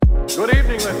Good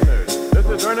evening, listeners. This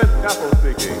is Ernest Capel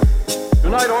speaking.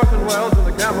 Tonight, Orson Welles and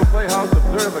the Campbell Playhouse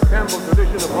observe a Campbell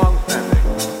tradition of long standing.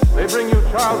 They bring you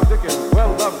Charles Dickens'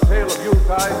 well-loved tale of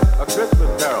Yuletide, A Christmas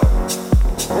Carol.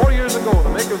 4 years ago, the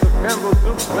makers of Campbell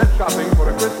soups went shopping for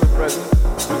a Christmas present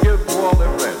to give to all their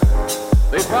friends.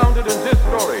 They found it in this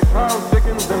story, Charles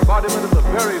Dickens' embodiment of the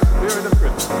very spirit of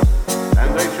Christmas. And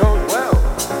they chose well,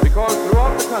 because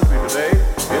throughout the country today,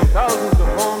 in thousands of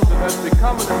homes, it has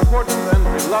become an important and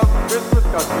beloved Christmas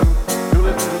custom to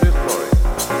listen to this story.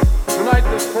 Tonight,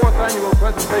 this fourth annual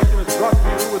presentation is brought to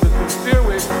you with a sincere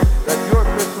wish that your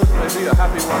Christmas may be a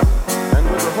happy one, and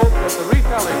with the hope that the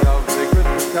retelling of the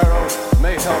Christmas Carol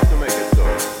may help to make it so.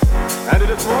 And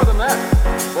it is more than that,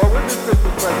 for with this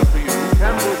Christmas present for you,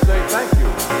 Campbell say thank you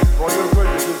for your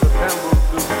purchases of Campbell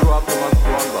soup throughout the months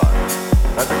gone by.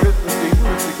 At the Christmas season,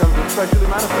 this becomes especially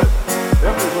manifest.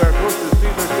 Everywhere, grocers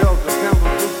see their shelves of Campbell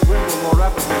soup dwindle more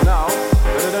rapidly now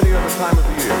than at any other time of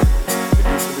the year. It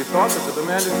used to be thought that the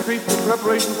demand increased in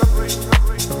preparation.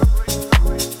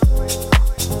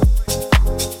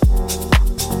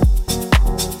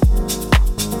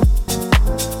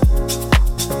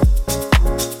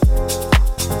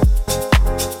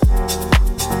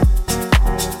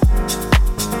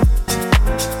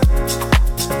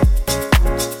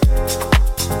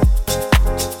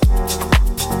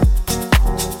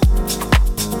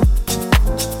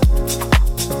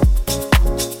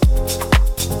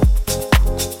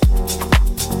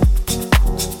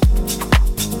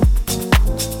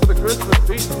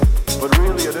 But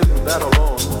really it isn't that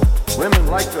alone. Women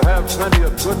like to have plenty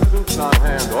of good soups on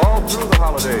hand all through the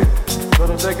holidays so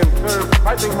that they can serve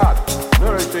piping hot,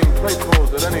 nourishing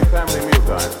platefuls at any family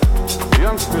mealtime. The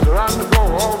youngsters are on the go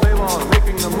all day long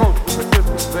making the most of the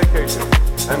Christmas vacation,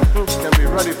 and soup can be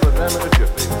ready for them in a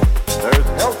jiffy. There's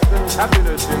health and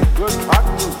happiness in good hot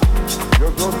soup.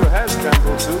 Your grocer has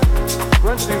Campbell soup.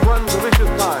 21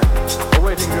 delicious times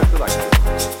awaiting your selection.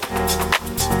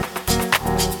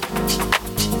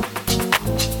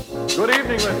 Good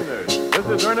evening, listeners. This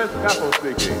is Ernest Capel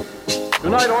speaking.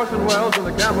 Tonight, Orson Welles and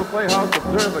the Campbell Playhouse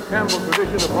observe a Campbell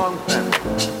tradition of long standing.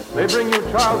 They bring you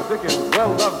Charles Dickens'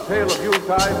 well-loved tale of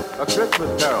Yuletide, A Christmas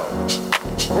Carol.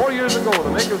 4 years ago, the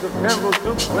makers of Campbell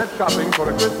soups went shopping for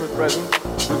a Christmas present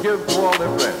to give to all their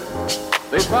friends.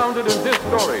 They found it in this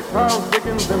story, Charles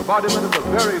Dickens' embodiment of the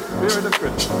very spirit of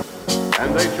Christmas.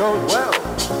 And they chose well,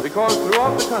 because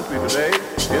throughout the country today,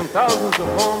 in thousands of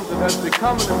homes, it has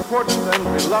become an important and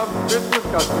beloved Christmas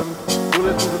custom to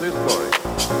listen to this story.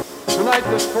 Tonight,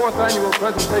 this fourth annual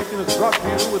presentation is brought to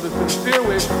you with a sincere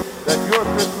wish that your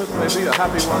Christmas may be a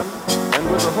happy one, and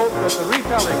with the hope that the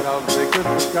retelling of the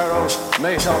Christmas Carol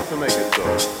may help to make it so.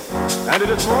 And it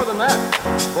is more than that,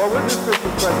 for with this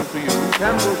Christmas present to you,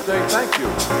 Campbell say thank you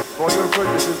for your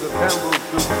purchases of Campbell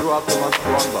soup throughout the months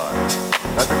gone by.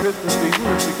 At the Christmas season,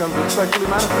 this becomes especially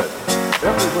manifest.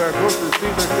 Everywhere, grocers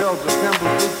see their shelves of Campbell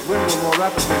soup dwindle more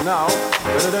rapidly now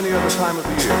than at any other time of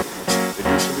the year. It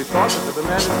used to be thought that the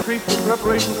demand increased in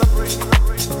preparation.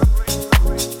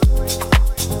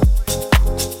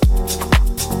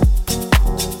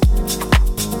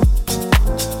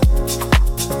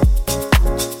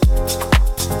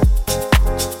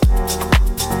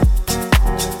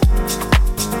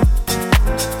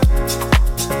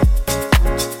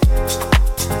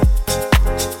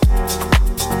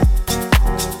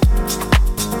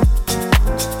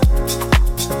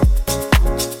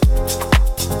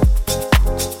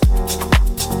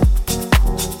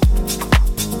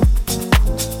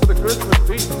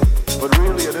 But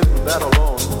really it isn't that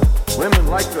alone. Women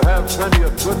like to have plenty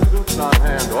of good soups on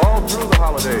hand all through the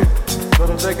holidays so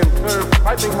that they can serve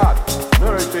piping hot,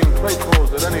 nourishing platefuls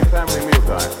at any family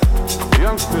mealtime. The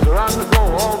youngsters are on the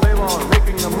go all day long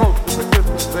making the most of the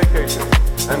Christmas vacation,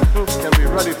 and soup can be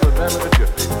ready for them in a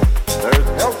jiffy. There's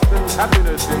health and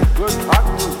happiness in good hot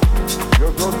soup.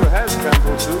 Your grocer has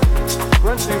Campbell soup.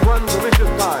 21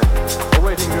 delicious times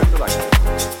awaiting your selection.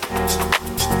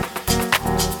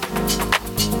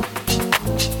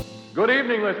 Good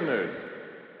evening, listeners.